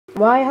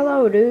Why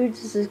hello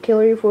dudes, this is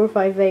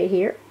Killer458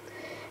 here,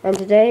 and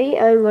today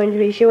I'm going to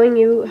be showing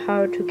you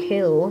how to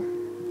kill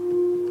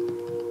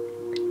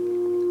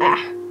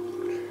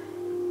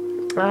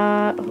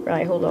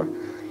right, hold on.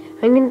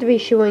 I'm going to be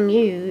showing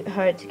you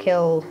how to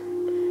kill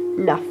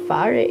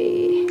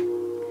narfi.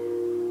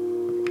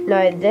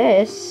 Now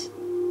this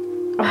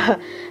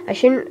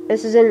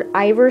this is in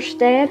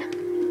Iverstead,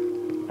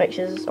 which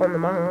is on the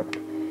map.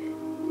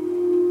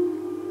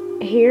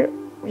 Here,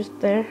 just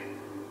there.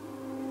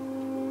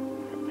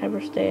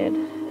 Iverstead.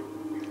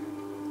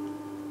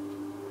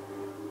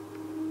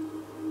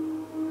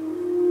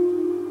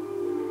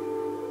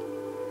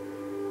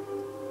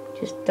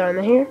 Just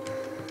down here.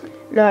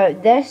 Now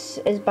this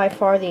is by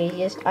far the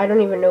easiest. I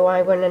don't even know why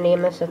I'm going to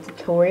name this a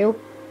tutorial.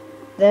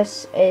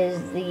 This is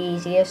the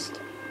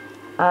easiest.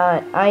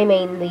 I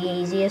mean the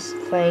easiest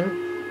thing.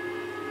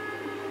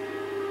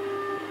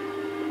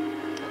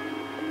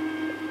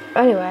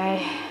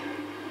 Anyway.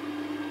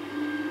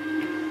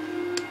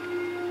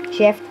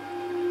 Shift.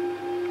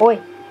 Oi!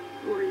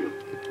 Who are you?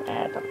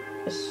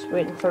 Just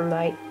waiting for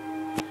night.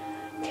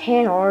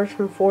 10 hours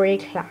from 4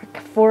 o'clock.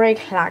 4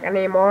 o'clock in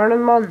the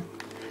morning, man.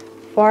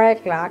 4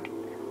 o'clock.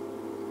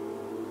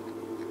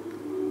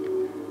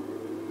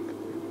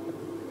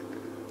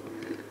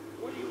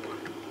 What do you want?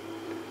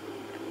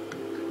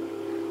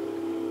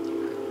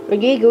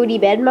 Will you go to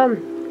bed, man?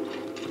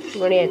 I'm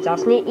gonna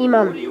assassinate you,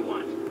 man. What do you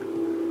want?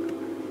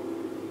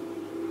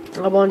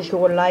 I want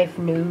your life,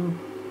 no.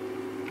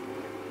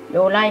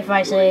 No life,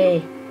 I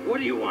say. What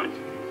do you want?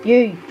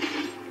 You.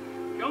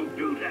 Don't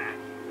do that.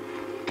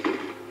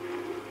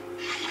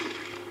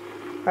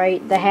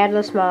 Right, the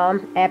headless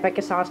man, epic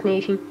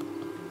assassination.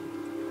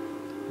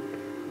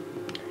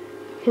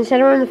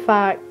 Considering the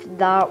fact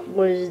that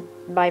was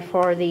by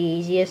far the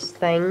easiest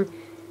thing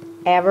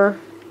ever,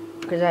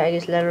 because I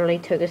just literally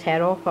took his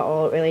head off, that's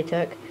all it really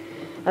took.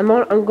 I'm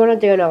gonna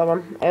do another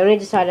one. I only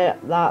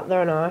decided that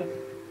there now.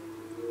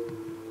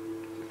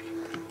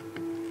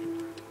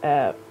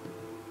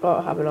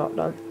 What have I not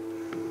done?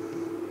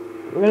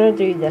 I'm gonna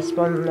do this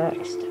one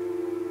next.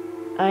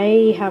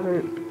 I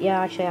haven't,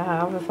 yeah, actually I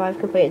have. If I've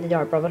completed the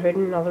Dark Brotherhood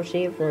and another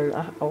save, then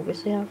I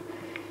obviously have.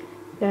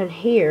 Down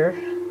here,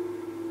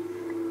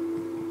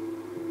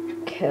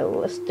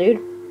 kill this dude.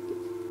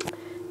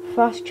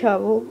 Fast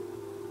travel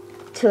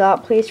to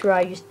that place where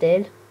I just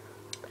did.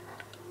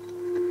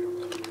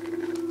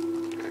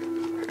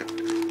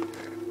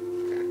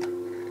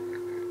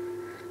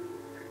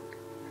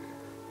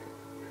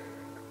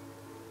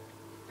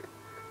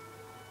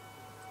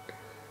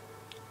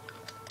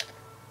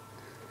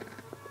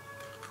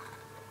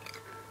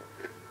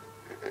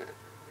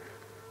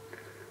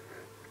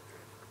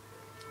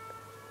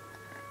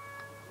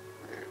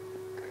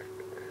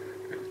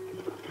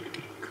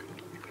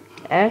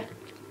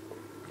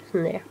 It's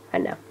in there, I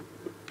know.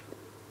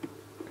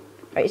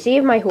 Right, see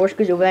if my horse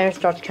goes over there and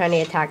starts trying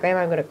to attack them,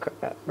 I'm gonna,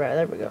 right,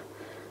 there we go.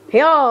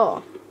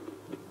 Yeah!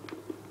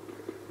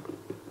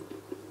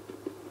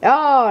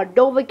 Ah,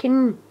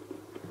 Dovahkiin!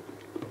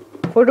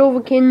 For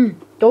Dovahkiin!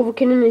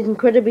 Dovahkiin is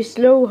incredibly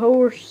slow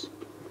horse.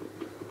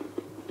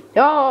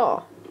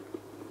 Yeah!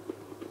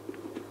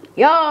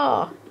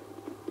 Yeah!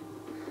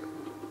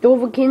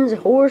 Dovahkiin's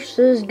horse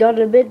has got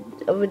a bit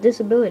of a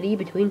disability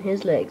between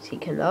his legs. He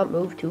cannot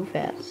move too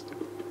fast.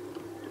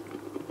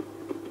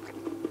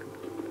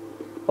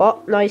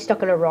 Oh, now he's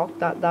stuck in a rock.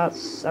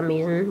 That's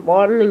amazing.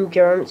 What an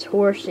endurance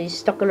horse. He's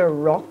stuck in a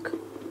rock.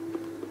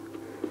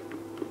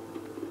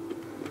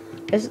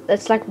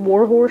 It's like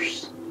war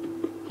horse.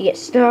 He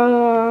gets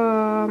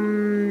stuck.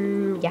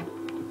 Yeah.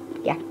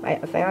 I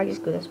think I'll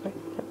just go this way.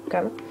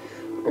 Kind of.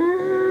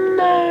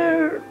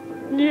 No.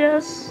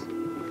 Yes.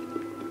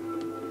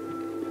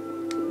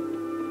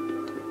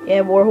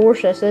 Yeah, war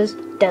horse. This is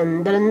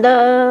dun dun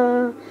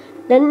dun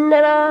dun dun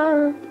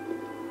dun.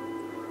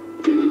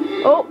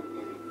 Oh.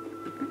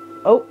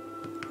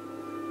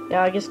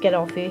 Yeah, I'll just get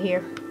off you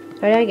here.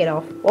 How did I get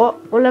off? Oh,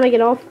 won't let me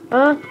get off.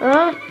 Oh,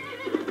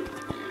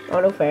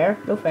 no fair.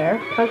 No fair.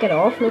 Can't get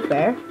off. No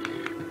fair.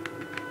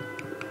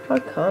 I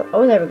can't.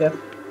 Oh, there we go.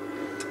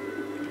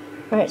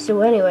 Alright,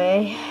 so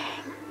anyway.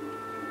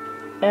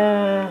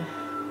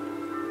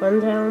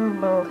 One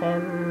town,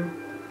 Balkan,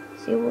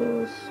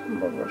 Seals,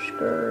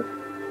 Movorsker.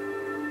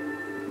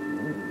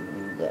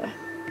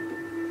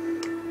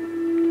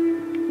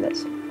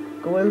 Let's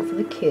go in for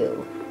the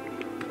kill.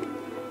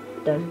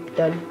 Dun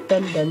dun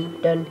dun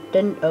dun dun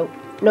dun. Oh,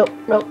 no,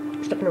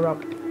 stuck in a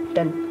rock.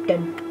 Dun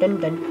dun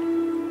dun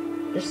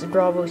dun. This is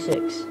Bravo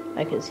 6.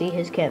 I can see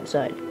his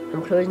campsite.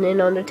 I'm closing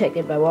in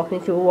undetected by walking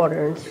through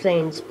water and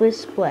saying splish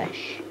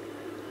splash.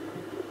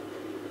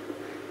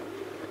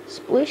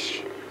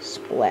 Splish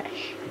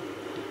splash.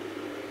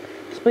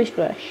 Splish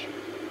splash.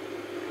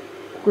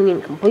 Going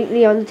in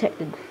completely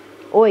undetected.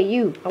 Oi,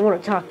 you! I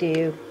want to talk to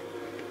you.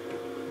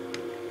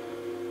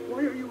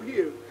 Why are you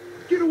here?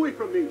 Get away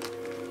from me!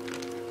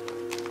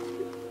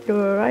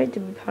 You're right to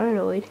be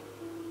paranoid.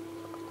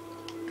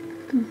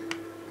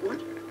 What?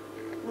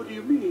 What do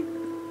you mean?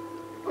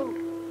 Oh,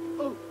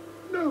 no!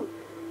 No!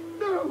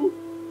 No!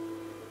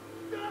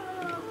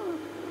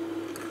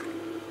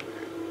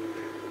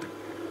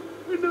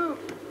 enough.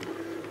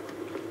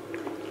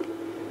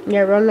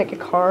 Yeah, run like a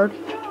card.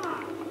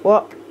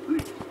 What?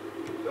 Please,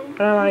 don't. How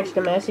do I manage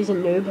to miss? He's a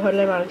noob. How did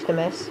I manage to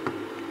miss?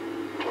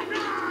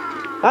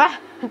 Ah!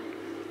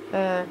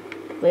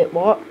 Wait,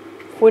 what?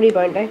 40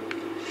 bounty.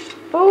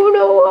 Oh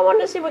no, I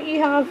want to see what you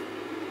have.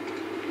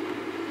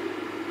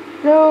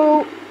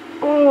 No.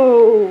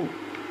 Oh.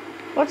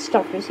 What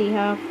stuff does he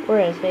have?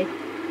 Where is he?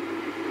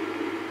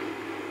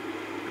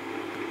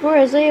 Where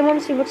is he? I want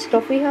to see what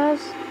stuff he has.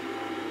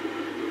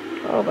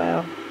 Oh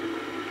well.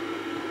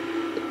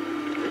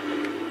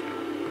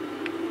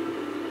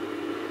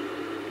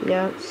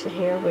 Yeah, it's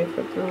here, wait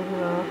for it to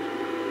move off.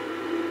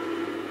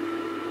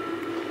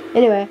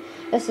 Anyway,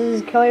 this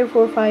is Skyrim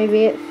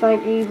 458.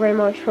 Thank you very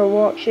much for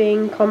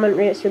watching. Comment,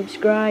 rate,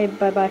 subscribe.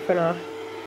 Bye bye for now.